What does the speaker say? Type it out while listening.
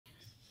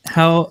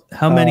How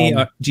many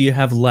do you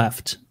have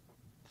left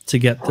to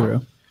get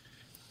through?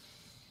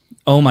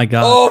 Oh my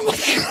god! Oh my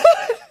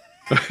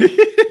god!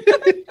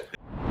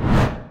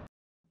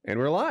 And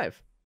we're live.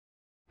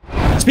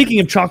 Speaking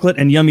of chocolate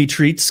and yummy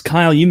treats,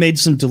 Kyle, you made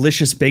some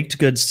delicious baked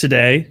goods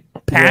today,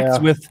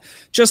 packed with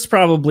just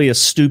probably a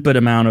stupid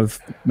amount of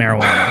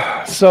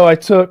marijuana. So I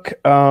took,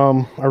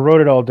 I wrote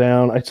it all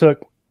down.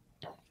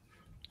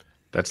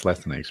 That's less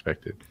than I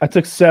expected. I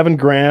took 7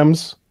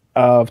 grams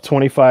of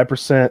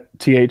 25%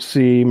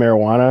 THC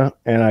marijuana,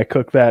 and I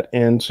cooked that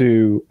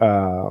into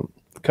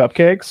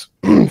cupcakes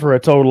for a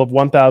total of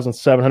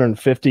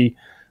 1,750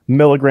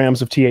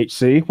 milligrams of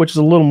THC, which is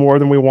a little more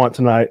than we want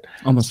tonight.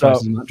 Almost twice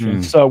as much.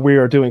 So we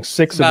are doing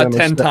 6 of them. About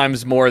 10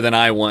 times more than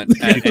I want.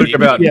 You took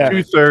about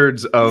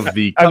 2/3 of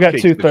the cupcakes. I've got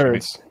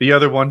 2/3. The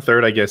other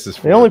 1/3, I guess, is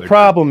for the only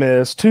problem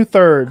is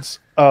 2/3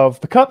 of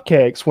the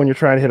cupcakes when you're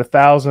trying to hit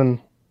 1,000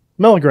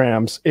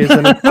 milligrams is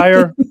an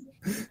entire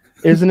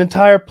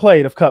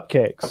plate of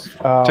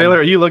cupcakes. Taylor,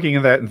 are you looking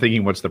at that and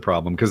thinking, what's the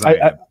problem? Because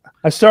I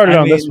started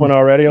on this one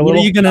already. What are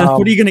you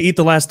gonna eat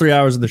the last 3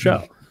 hours of the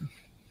show?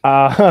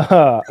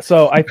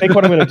 So I think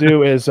what I'm going to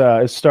do is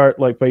start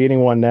by eating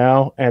one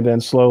now and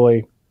then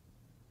slowly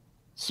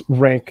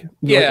rank.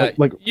 Yeah,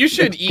 you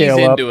should ease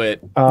into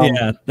it.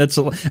 Yeah, that's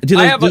a. Do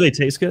they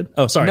taste good?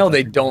 Oh, sorry. No,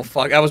 they don't.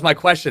 That was my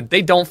question.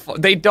 They don't.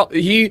 They don't.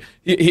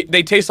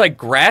 They taste like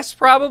grass,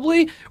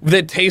 probably.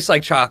 That tastes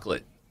like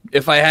chocolate.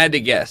 If I had to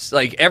guess,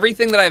 like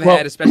everything that I've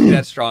had, especially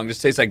that strong,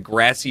 just tastes like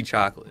grassy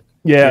chocolate.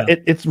 Yeah,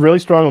 it's really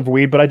strong of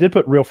weed, but I did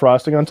put real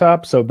frosting on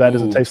top, so that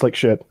doesn't taste like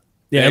shit.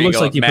 Yeah, it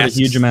looks like you put a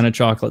huge amount of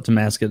chocolate to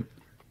mask it.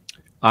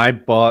 I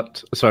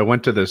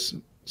went to this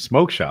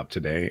smoke shop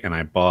today and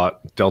I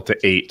bought Delta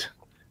 8,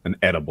 an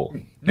edible.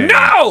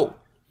 No!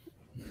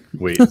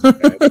 Wait.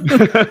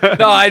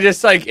 No, I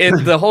just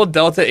the whole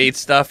Delta 8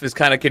 stuff is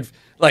kind of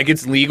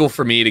it's legal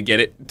for me to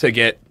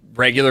get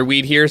regular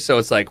weed here, so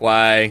it's like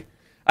why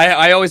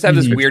I always have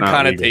this weird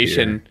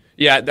connotation.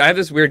 Yeah, I have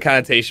this weird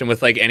connotation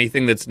with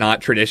anything that's not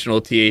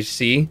traditional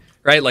THC.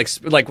 Right,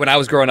 like when I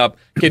was growing up,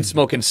 kids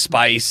smoking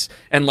spice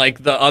and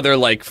the other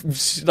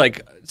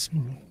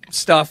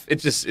stuff. It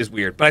just is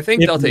weird. But I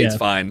think Delta 8's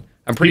fine.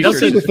 I'm pretty sure.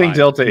 I think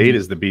Delta 8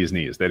 is the bee's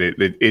knees. That it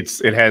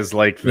has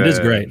it is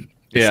great.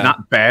 It's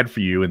not bad for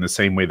you in the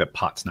same way that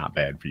pot's not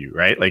bad for you,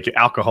 right? Like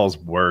alcohol's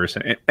worse.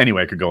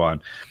 Anyway, I could go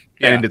on,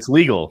 and it's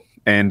legal.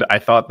 And I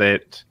thought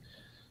that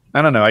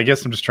I don't know. I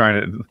guess I'm just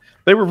trying to.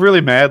 They were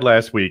really mad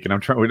last week,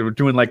 and we're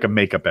doing a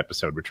makeup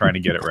episode. We're trying to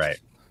get it right.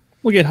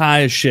 We'll get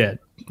high as shit.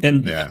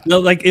 And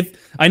if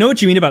I know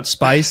what you mean about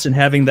spice and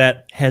having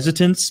that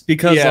hesitance,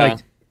 because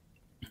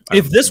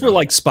if this were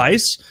like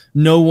spice,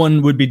 no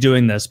one would be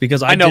doing this,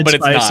 because I did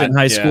spice in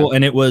high school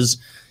and it was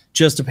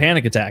just a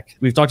panic attack.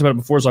 We've talked about it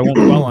before, so I won't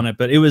dwell on it,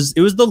 but it was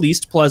the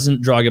least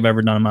pleasant drug I've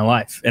ever done in my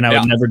life, and I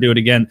would never do it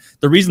again.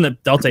 The reason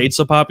that Delta 8's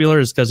so popular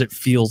is because it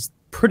feels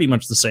pretty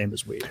much the same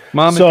as weed.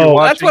 Mom, so if you're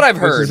watching, that's what I've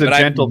heard. This is a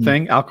gentle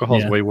thing.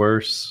 Alcohol's way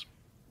worse.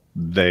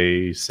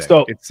 They say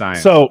it's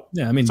science. So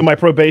my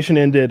probation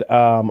ended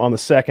on the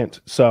 2nd.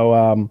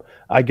 So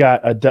I got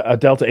a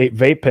Delta 8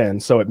 vape pen.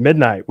 So at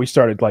midnight we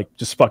started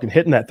just fucking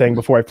hitting that thing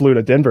before I flew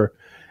to Denver,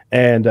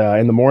 and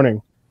in the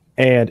morning,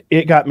 and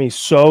it got me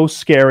so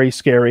scary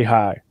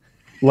high.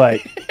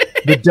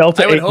 The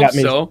Delta 8 got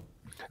me. So.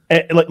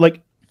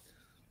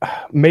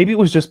 Maybe it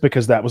was just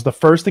because that was the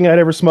first thing I'd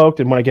ever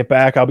smoked, and when I get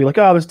back, I'll be like,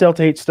 "Oh, this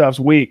Delta 8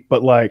 stuff's weak,"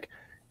 but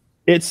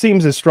it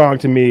seems as strong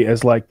to me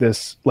as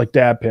this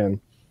dab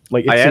pen.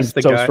 It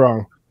seems so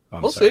strong.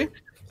 We'll see.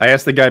 I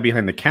asked the guy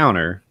behind the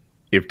counter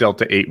if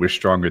Delta 8 was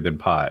stronger than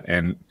pot,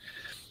 and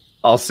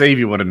I'll save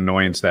you what an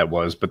annoyance that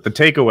was. But the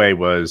takeaway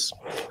was,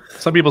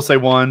 some people say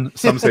one,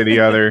 some say the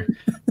other.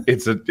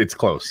 It's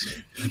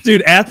close,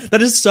 dude.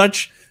 That is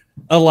such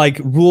a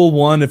rule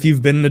 1. If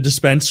you've been in a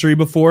dispensary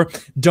before,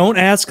 don't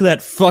ask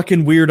that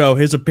fucking weirdo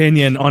his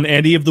opinion on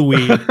any of the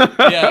weed.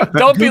 Yeah,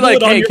 don't be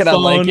like, hey, can I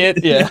like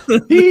it? Yeah,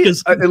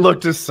 it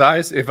looked his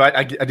size. If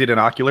I did an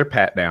ocular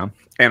pat down,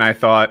 and I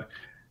thought,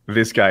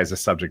 this guy is a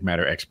subject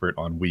matter expert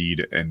on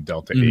weed and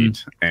Delta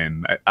 8,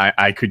 and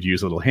I could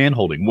use a little hand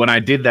holding. When I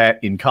did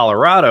that in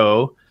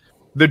Colorado,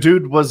 the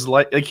dude was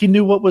like he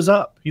knew what was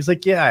up. He's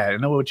like, yeah, I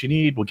know what you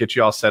need. We'll get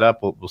you all set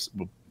up. We'll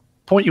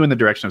point you in the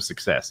direction of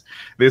success.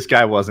 This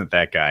guy wasn't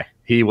that guy.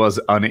 He was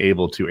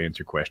unable to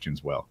answer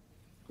questions well.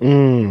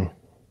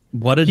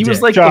 What a he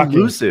was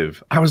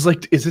elusive. I was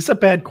like, is this a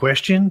bad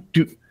question?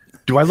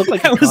 Do I look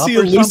like how is he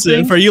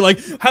elusive? Are you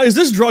how is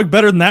this drug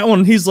better than that one?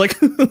 And he's like,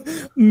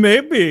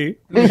 maybe.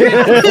 He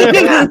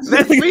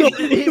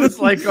was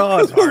like, oh,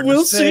 it's hard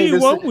we'll to say. See,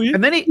 won't we?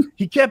 And then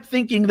he kept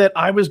thinking that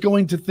I was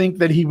going to think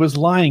that he was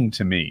lying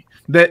to me.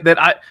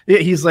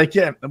 He's like,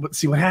 yeah, but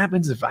see what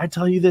happens if I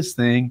tell you this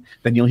thing,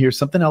 then you'll hear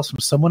something else from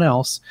someone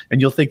else,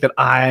 and you'll think that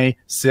I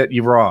set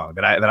you wrong,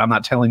 that I'm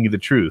not telling you the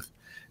truth.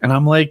 And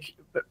I'm like,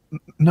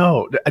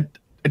 no,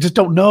 I just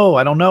don't know.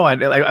 I don't know.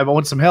 I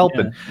want some help.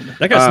 Yeah. And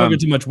that guy's smoking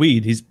too much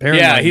weed. He's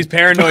paranoid. Yeah, he's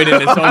paranoid in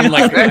his own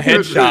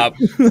head shop.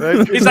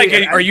 He's like,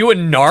 "Are you a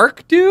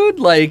narc, dude?"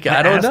 I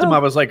don't know. Him, I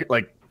was like,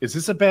 is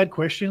this a bad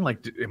question?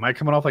 Like, am I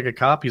coming off like a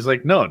cop? He's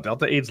like, no,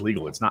 Delta 8's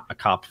legal. It's not a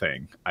cop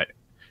thing.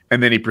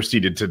 And then he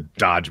proceeded to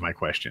dodge my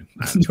question.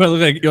 Do I look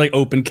like you're like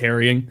open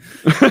carrying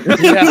in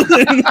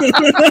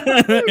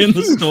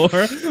the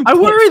store? I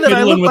worry that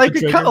I look like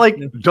a cop. Like,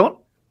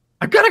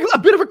 I've got a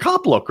bit of a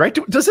cop look, right?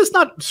 Does this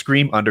not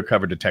scream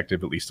undercover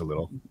detective at least a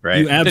little,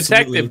 right?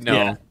 Detective, no.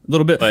 Yeah, a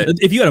little bit. But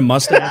if you had a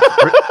mustache,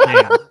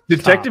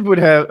 detective would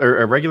have, or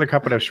a regular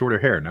cop would have shorter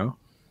hair, no?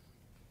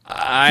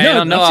 I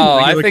don't know.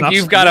 I think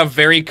you've got a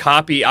very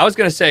copy. I was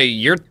going to say,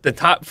 the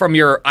top from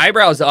your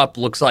eyebrows up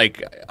looks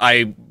like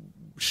I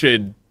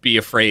should be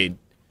afraid.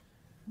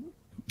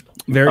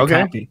 Very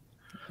copy.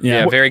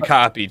 Yeah, very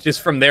copy.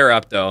 Just from there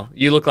up, though,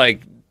 you look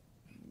like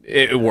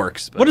it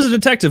works. But. What does a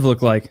detective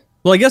look like?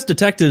 Well, I guess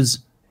detectives.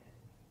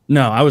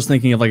 No, I was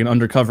thinking of like an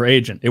undercover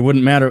agent. It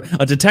wouldn't matter.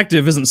 A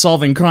detective isn't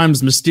solving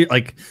crimes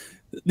like.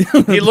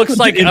 He looks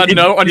like a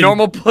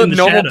normal person.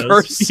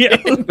 Yeah.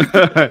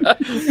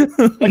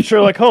 Like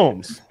Sherlock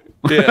Holmes.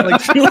 Yeah. Like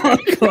Sherlock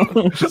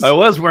Holmes. I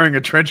was wearing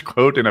a trench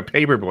coat and a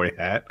paperboy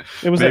hat.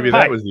 Maybe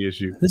that was the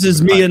issue. This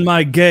is me and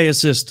my gay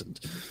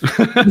assistant,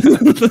 who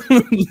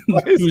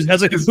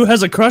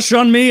has a crush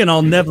on me, and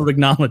I'll never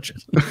acknowledge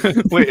it.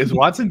 Wait, is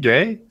Watson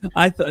gay?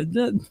 I thought,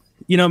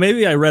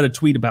 maybe I read a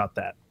tweet about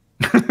that.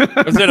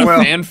 Was it a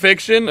fan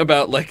fiction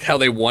about like how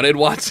they wanted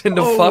Watson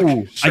to fuck?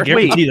 Sure. I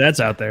guarantee that's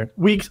out there.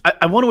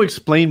 I want to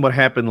explain what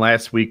happened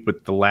last week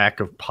with the lack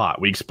of pot.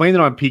 We explained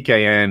it on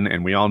PKN,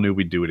 and we all knew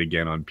we'd do it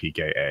again on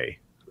PKA.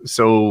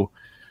 So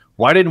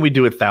why didn't we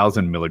do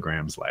 1,000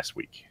 milligrams last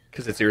week?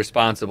 Because it's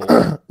irresponsible.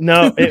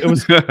 No, it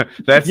was.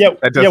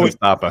 That doesn't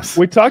stop us.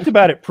 We talked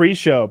about it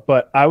pre-show,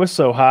 but I was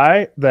so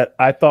high that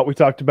I thought we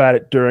talked about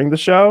it during the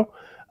show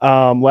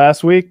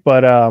last week,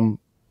 but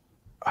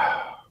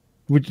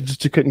we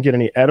just couldn't get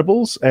any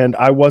edibles, and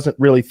I wasn't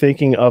really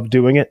thinking of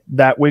doing it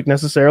that week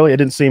necessarily. I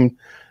didn't think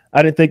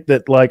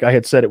that like I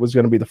had said it was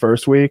going to be the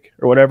first week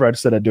or whatever. I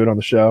just said I'd do it on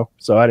the show.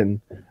 So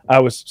I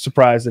was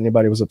surprised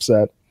anybody was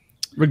upset.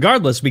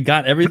 Regardless, we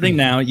got everything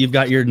now. You've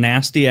got your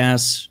nasty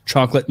ass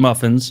chocolate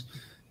muffins,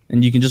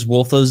 and you can just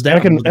wolf those down.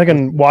 I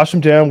can wash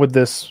them down with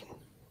this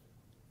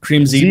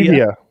cream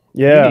Zevia.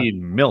 Yeah. You need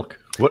milk.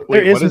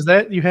 What is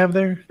that you have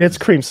there? It's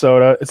cream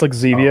soda. It's like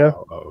Zevia.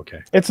 Oh,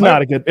 okay. It's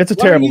not a good. It's a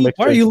terrible mix.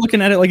 Why are you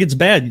looking at it like it's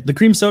bad? The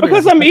cream soda.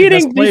 Because I'm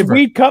eating these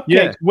weed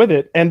cupcakes with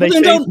it, and then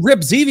don't rip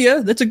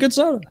Zevia. That's a good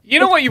soda. You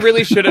know what you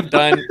really should have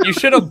done? You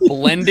should have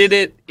blended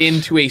it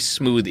into a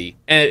smoothie,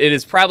 and it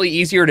is probably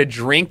easier to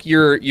drink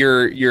your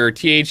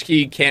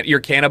THC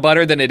your can of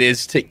butter than it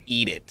is to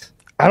eat it.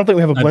 I don't think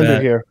we have a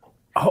blender here.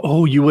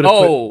 Oh, you would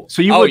have.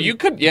 You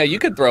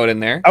could throw it in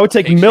there. I would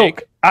take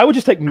milk. Shake. I would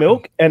just take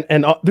milk and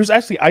there's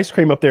actually ice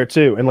cream up there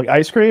too, and like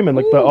ice cream and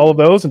like all of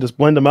those, and just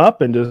blend them up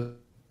and just.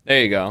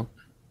 There you go.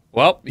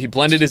 Well, he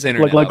blended his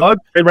internet. Like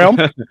realm.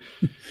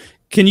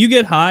 Can you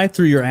get high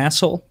through your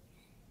asshole?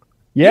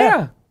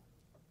 Yeah.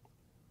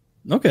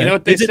 Okay. You know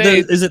what they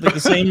say? Is it like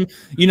the same?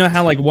 You know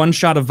how like one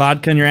shot of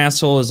vodka in your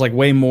asshole is like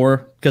way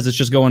more because it's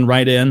just going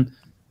right in.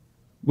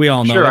 We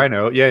all know. Sure, I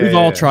know. Yeah, we've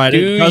all tried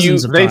it.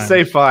 They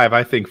say 5.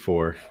 I think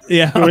 4.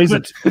 Yeah, you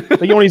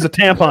don't use a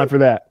tampon for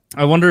that.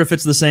 I wonder if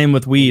it's the same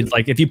with weed.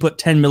 Like if you put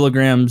 10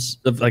 milligrams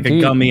of like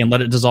a gummy and let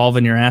it dissolve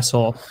in your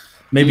asshole,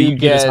 maybe you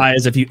get as high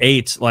as if you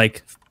ate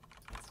like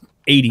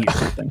 80 or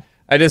something.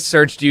 I just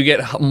searched. Do you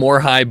get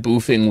more high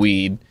boofing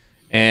weed?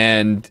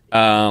 And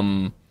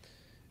we're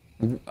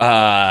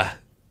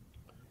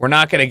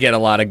not going to get a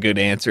lot of good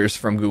answers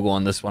from Google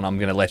on this one. I'm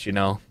going to let you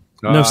know.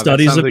 No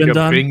studies have been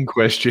done. Bing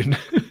question.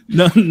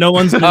 No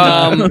one's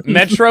done.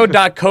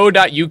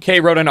 Metro.co.uk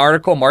wrote an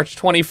article March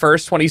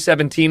 21st,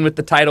 2017 with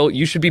the title,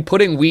 "You should be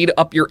putting weed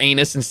up your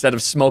anus instead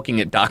of smoking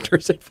it,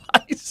 doctor's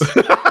advice."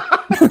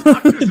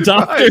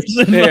 Doctor's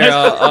advice.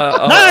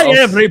 Hi,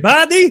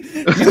 everybody.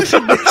 You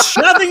should be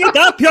shoving it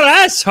up your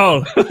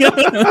asshole.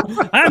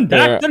 I'm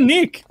Dr.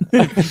 Nick.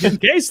 In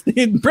case the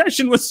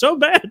impression was so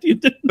bad, you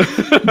didn't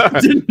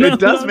it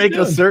does make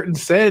a certain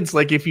sense.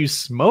 Like if you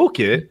smoke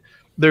it,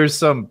 there's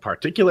some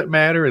particulate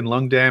matter and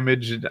lung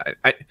damage.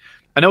 I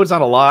know it's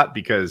not a lot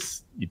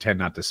because you tend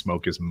not to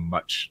smoke as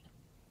much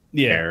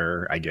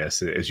air, I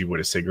guess, as you would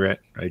a cigarette,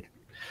 right?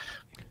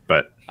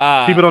 But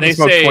people don't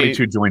smoke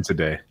 22 joints a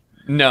day.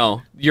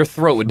 No, your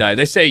throat would die.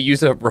 They say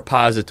use a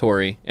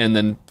repository and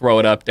then throw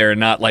it up there and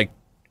not like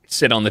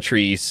sit on the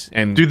trees.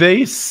 And do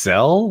they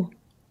sell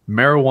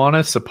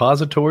marijuana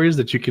suppositories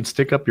that you can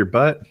stick up your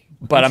butt?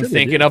 But I'm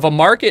thinking of a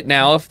market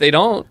now if they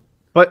don't.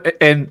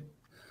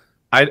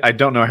 I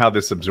don't know how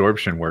this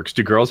absorption works.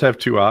 Do girls have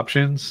 2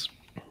 options?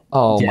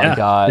 Oh my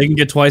God. They can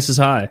get twice as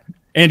high.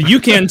 And you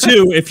can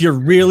too if you're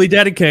really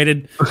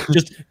dedicated.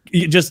 Just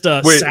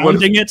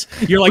sounding it.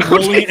 You're like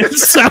rolling it,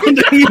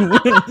 sounding.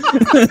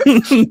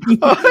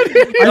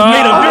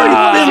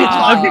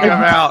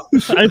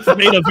 I've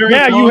made a very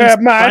you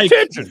have my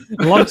attention.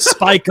 Long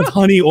spike of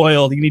honey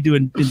oil you need to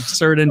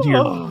insert into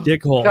your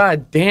dick hole.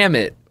 God damn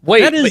it! Wait,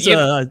 that is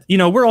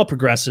we're all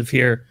progressive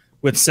here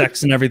with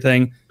sex and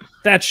everything.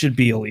 That should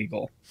be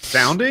illegal.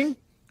 Sounding?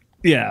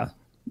 Yeah.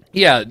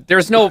 Yeah,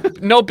 there's no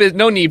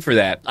need for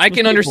that. I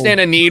can understand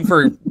a need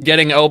for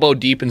getting elbow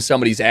deep in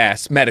somebody's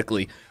ass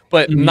medically,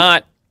 but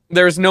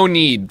there's no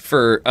need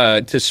for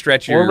to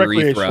stretch your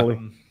urethra.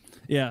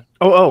 Yeah.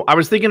 Oh, I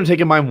was thinking of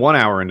taking mine 1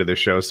 hour into the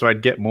show so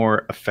I'd get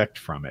more effect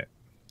from it.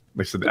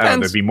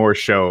 There'd be more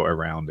show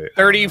around it.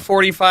 30,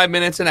 45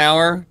 minutes an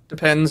hour.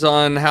 Depends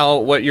on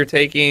what you're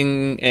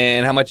taking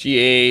and how much you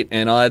ate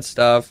and all that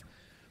stuff.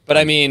 But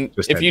I mean,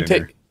 just if you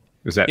take...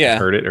 Does that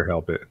hurt it or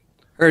help it?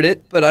 Hurt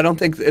it, but I don't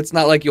think... It's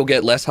not like you'll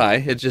get less high.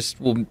 It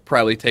just will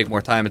probably take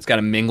more time. It's got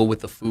to mingle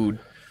with the food.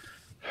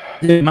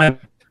 Not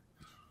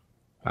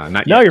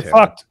now yet, you're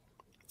fucked.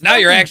 Now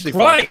you're actually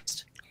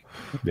fucked.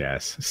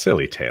 Yes.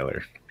 Silly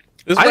Taylor.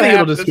 I think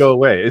it'll just go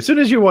away. As soon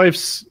as your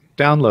wife's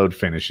download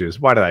finishes,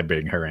 why did I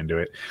bring her into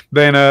it?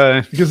 Then,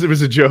 because it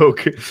was a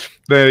joke,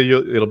 then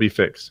it'll be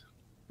fixed.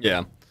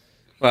 Yeah.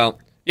 Well,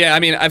 yeah, I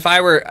mean, if I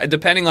were,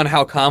 depending on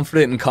how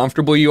confident and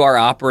comfortable you are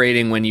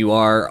operating when you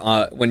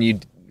are, when you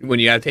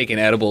have taken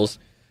edibles,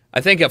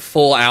 I think a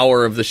full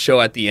hour of the show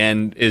at the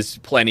end is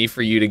plenty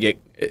for you to get.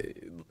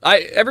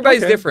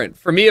 Everybody's different.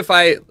 For me, if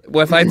I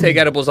take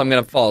edibles, I'm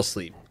gonna fall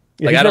asleep.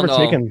 Yeah, like, I've I don't never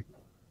know.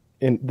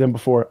 taken them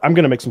before. I'm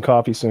gonna make some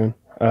coffee soon.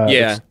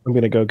 I'm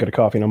gonna go get a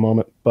coffee in a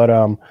moment.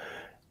 But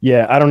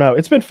yeah, I don't know.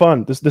 It's been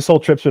fun. This whole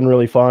trip's been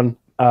really fun.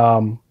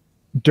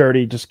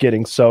 Dirty, just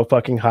getting so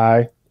fucking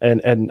high,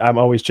 and I'm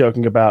always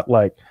joking about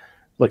like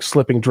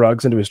slipping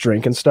drugs into his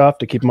drink and stuff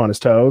to keep him on his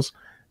toes.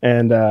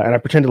 And I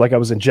pretended like I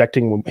was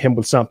injecting him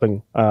with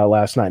something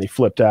last night. He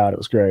flipped out. It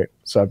was great.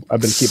 So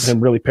I've been keeping him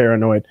really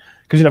paranoid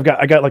because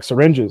I got like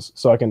syringes,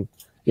 so I can.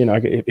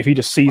 If he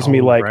just sees me,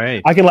 like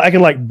I can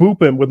like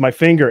boop him with my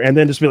finger and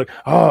then just be like,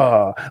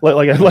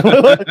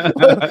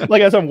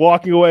 like as I'm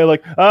walking away,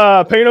 like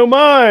pay no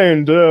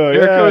mind.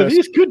 Are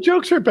these good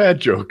jokes or bad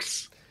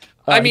jokes?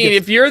 I mean,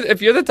 if you're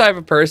the type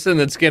of person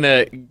that's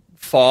gonna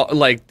fall,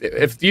 like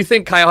if you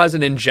think Kyle has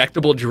an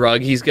injectable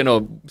drug he's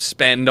gonna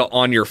spend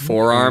on your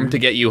forearm to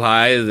get you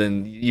high,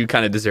 then you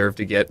kind of deserve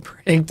to get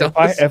pranked.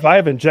 If I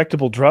have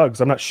injectable drugs,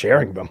 I'm not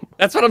sharing them.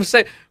 That's what I'm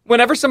saying.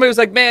 Whenever somebody was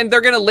like, man,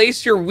 they're going to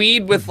lace your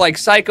weed with like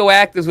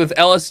psychoactives with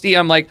LSD,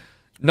 I'm like,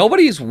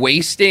 nobody's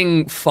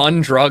wasting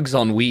fun drugs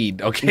on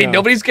weed, okay? No.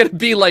 Nobody's going to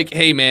be like,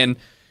 hey, man,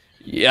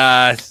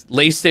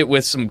 lace it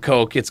with some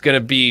coke. It's going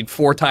to be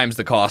 4 times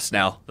the cost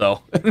now,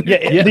 though.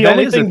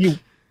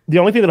 The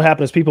only thing that'll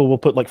happen is people will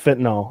put like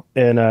fentanyl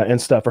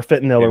and stuff, or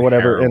fentanyl or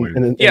whatever.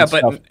 And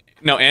but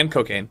no, and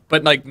cocaine,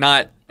 but like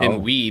not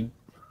in weed.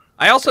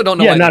 I also don't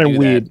know. Yeah, why not they in do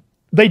weed. That.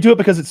 They do it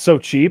because it's so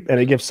cheap and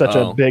it gives such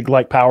a big,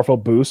 like, powerful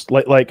boost.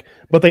 But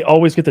they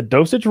always get the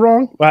dosage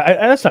wrong.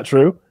 That's not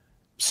true.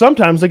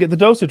 Sometimes they get the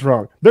dosage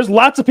wrong. There's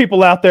lots of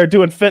people out there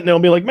doing fentanyl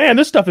and be like, man,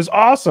 this stuff is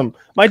awesome.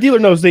 My dealer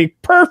knows the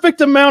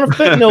perfect amount of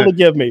fentanyl to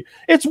give me.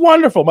 It's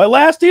wonderful. My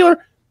last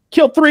dealer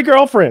killed 3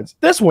 girlfriends.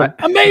 This one,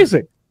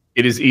 amazing.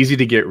 It is easy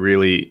to get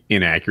really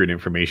inaccurate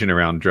information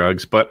around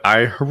drugs, but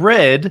I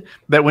read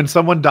that when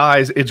someone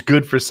dies, it's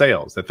good for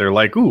sales. That they're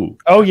like, ooh.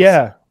 Oh,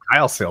 yeah.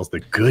 Kyle sells the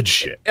good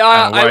shit.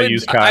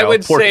 I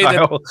would say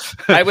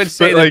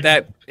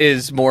that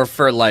is more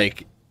for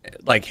like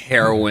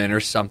heroin or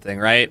something,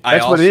 right?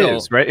 That's what it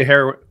is, right?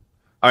 Heroin.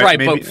 Right,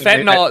 but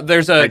fentanyl,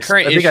 there's a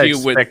current issue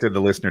with... I expected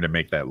the listener to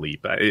make that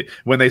leap.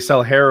 When they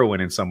sell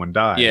heroin and someone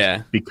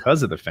dies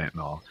because of the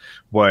fentanyl,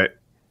 what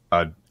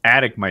an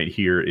addict might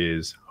hear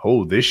is,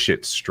 oh, this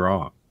shit's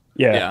strong.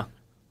 Yeah.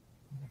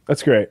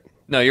 That's great.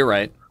 No, you're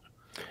right.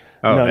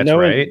 Oh, that's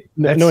right.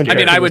 I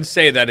mean, I would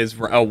say that is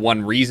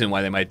one reason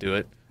why they might do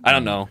it. I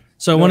don't know.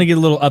 So I want to get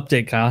a little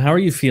update, Kyle. How are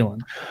you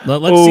feeling?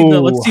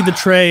 Let's see the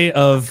tray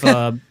of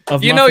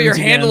you're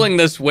handling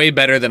this way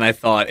better than I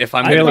thought. If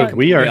I'm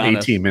we are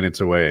 18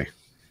 minutes away.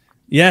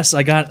 Yes,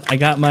 I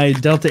got my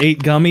Delta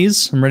 8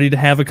 gummies. I'm ready to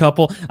have a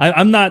couple.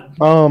 I'm not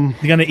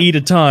gonna eat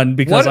a ton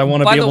because I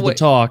want to be able to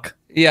talk.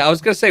 Yeah, I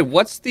was going to say,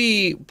 what's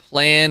the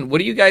plan? What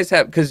do you guys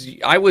have? Because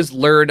I was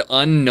lured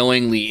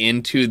unknowingly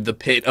into the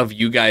pit of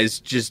you guys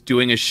just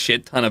doing a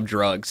shit ton of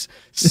drugs.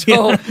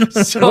 So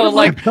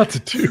like, about to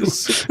do?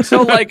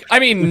 So like, I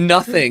mean,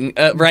 nothing,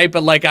 right?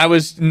 But like,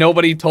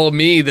 nobody told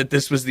me that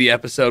this was the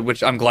episode,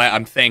 which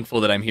I'm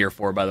thankful that I'm here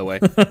for, by the way.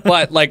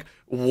 But like,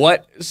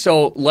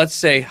 so let's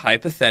say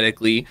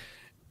hypothetically,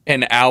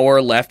 an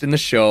hour left in the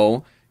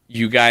show.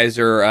 You guys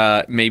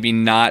are maybe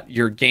not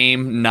your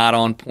game, not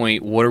on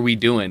point. What are we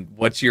doing?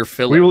 What's your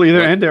filler? We will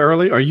either end it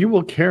early or you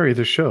will carry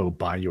the show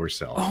by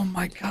yourself. Oh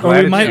my god!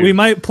 Or we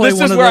might play. This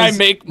is where I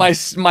make my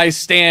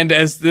stand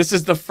as this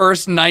is the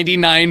first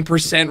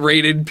 99%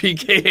 rated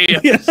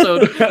PKA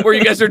episode where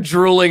you guys are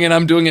drooling and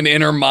I'm doing an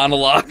inner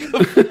monologue.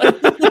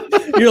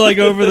 You're like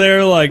over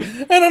there, like,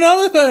 and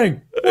another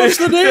thing. What's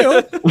the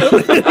deal?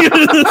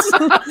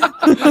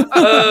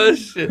 Oh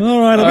shit!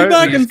 All right, I'll be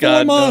back in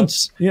 4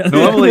 months. Yeah.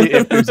 Normally,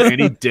 if there's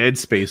any dead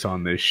space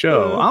on this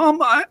show,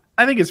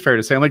 I think it's fair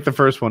to say I'm like the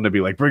first one to be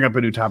like, bring up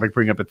a new topic,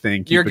 bring up a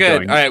thing. You're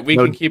good. All right, we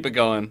can keep it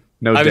going.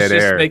 No dead air. I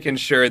was just making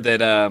sure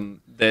that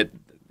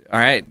All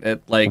right,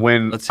 like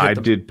when I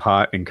did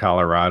pot in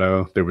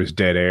Colorado, there was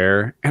dead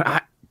air, and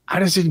I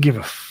just didn't give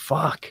a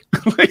fuck.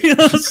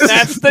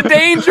 That's the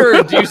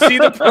danger. Do you see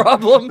the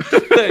problem?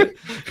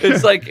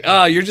 It's like,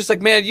 you're just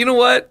like, man, you know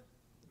what?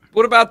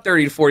 What about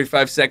 30 to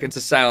 45 seconds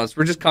of silence?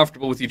 We're just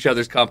comfortable with each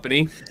other's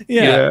company.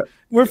 Yeah.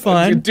 We're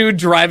fine. Dude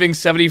driving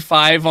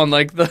 75 on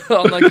the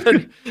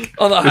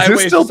highway. Is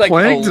this still like,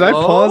 playing? Did I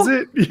pause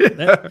it?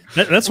 Yeah.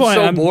 That's why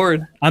I'm so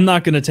bored. I'm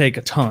not going to take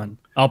a ton.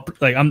 I don't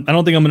think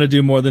I'm going to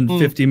do more than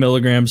 50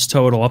 milligrams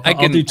total.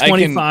 I'll do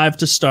 25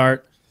 to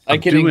start. I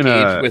can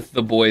engage with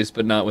the boys,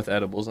 but not with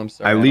edibles. I'm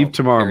sorry. I leave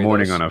tomorrow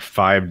morning on a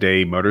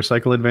 5-day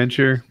motorcycle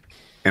adventure,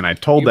 and I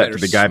told that to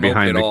the guy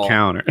behind the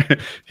counter.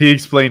 He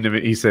explained to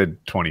me. He said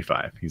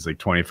 25. He's like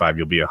 25.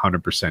 You'll be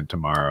 100%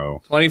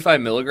 tomorrow.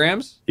 25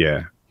 milligrams?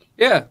 Yeah.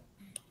 Yeah.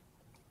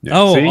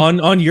 Oh, see?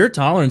 on your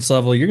tolerance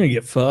level, you're gonna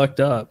get fucked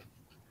up.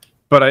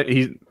 But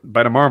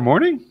by tomorrow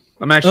morning,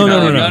 I'm actually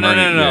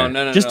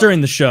no. Just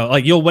during the show,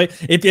 like you'll wait.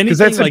 If anything, because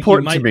that's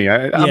important to me.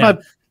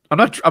 I'm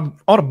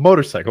on a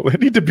motorcycle. I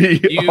need to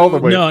be all the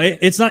way. No,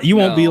 it's not. You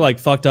won't be like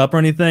fucked up or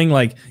anything.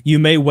 Like you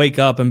may wake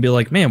up and be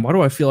like, man, why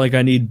do I feel like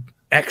I need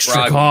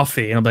extra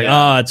coffee? And I'm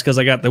like, it's because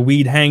I got the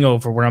weed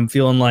hangover where I'm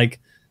feeling like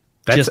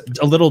just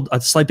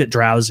a slight bit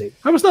drowsy.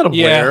 I was not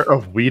aware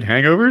of weed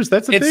hangovers.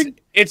 That's a thing.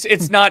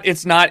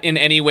 It's not in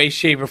any way,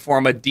 shape, or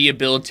form a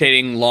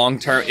debilitating long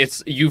term.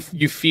 It's you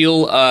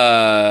feel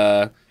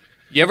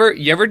you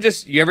ever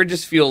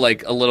just feel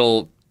like a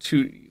little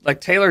too,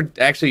 like Taylor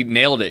actually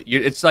nailed it.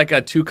 It's like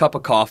a 2 cup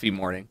of coffee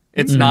morning.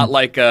 It's not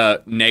like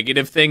a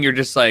negative thing. You're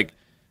just like,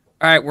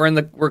 all right,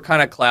 we're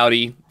kind of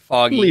cloudy,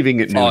 foggy, leaving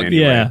it noon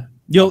anyway. Yeah.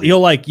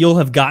 You'll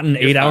have gotten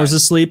 8 hours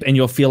of sleep and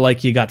you'll feel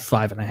like you got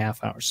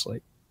 5.5 hours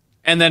sleep.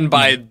 And then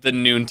by the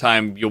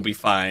noontime, you'll be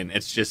fine.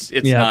 It's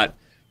not,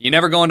 you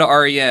never go into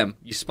REM.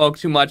 You smoke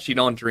too much, you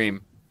don't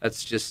dream.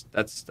 That's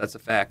a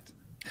fact.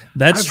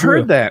 I've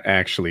heard that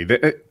actually.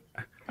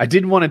 I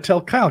didn't want to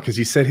tell Kyle because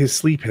he said his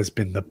sleep has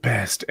been the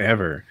best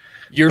ever.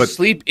 Your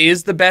sleep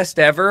is the best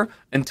ever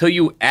until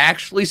you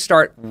actually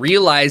start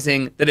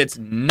realizing that it's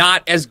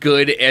not as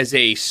good as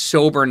a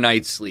sober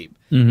night's sleep.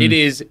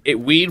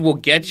 Mm-hmm. Weed will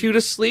get you to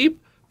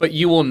sleep, but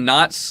you will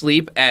not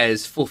sleep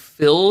as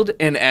fulfilled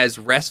and as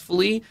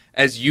restfully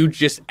as you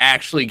just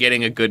actually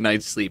getting a good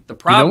night's sleep. The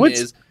problem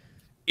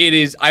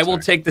I will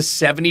take the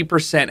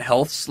 70%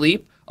 health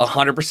sleep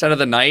 100% of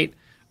the night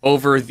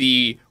over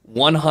the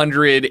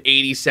 100,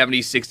 80,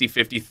 70, 60,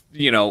 50,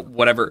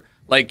 whatever.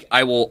 Like,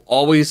 I will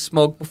always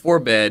smoke before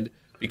bed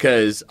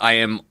because I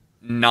am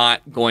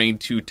not going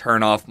to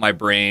turn off my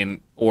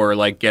brain or,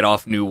 like, get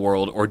off New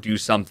World or do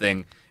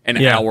something an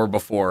hour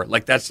before.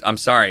 Like, I'm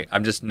sorry.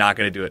 I'm just not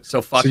going to do it.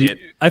 So fuck it.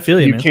 I feel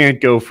you, man. You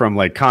can't go from,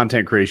 like,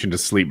 content creation to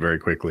sleep very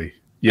quickly.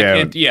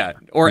 Yeah.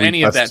 Or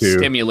any of that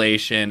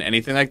stimulation,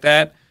 anything like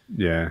that.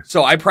 Yeah.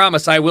 So I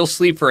promise I will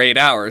sleep for 8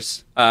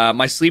 hours.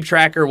 My sleep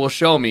tracker will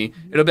show me.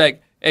 It'll be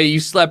like, hey,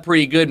 you slept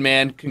pretty good,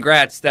 man.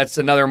 Congrats. That's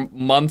another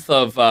month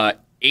of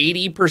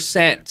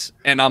 80%.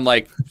 And I'm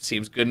like,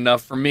 seems good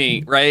enough for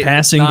me, right?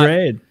 Passing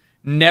grade.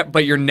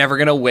 But you're never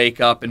going to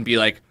wake up and be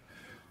like,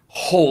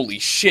 holy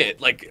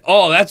shit. Like,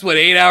 oh, that's what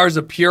 8 hours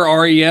of pure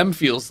REM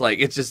feels like.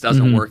 It just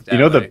doesn't work that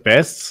way. The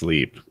best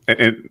sleep,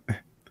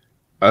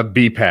 a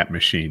BPAP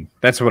machine.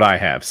 That's what I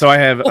have. So I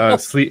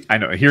have sleep. I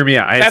know. Hear me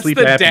out. I have sleep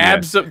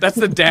apnea. That's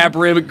the dab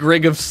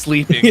rig of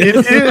sleeping. It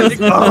is.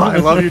 Oh, I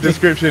love your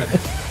description.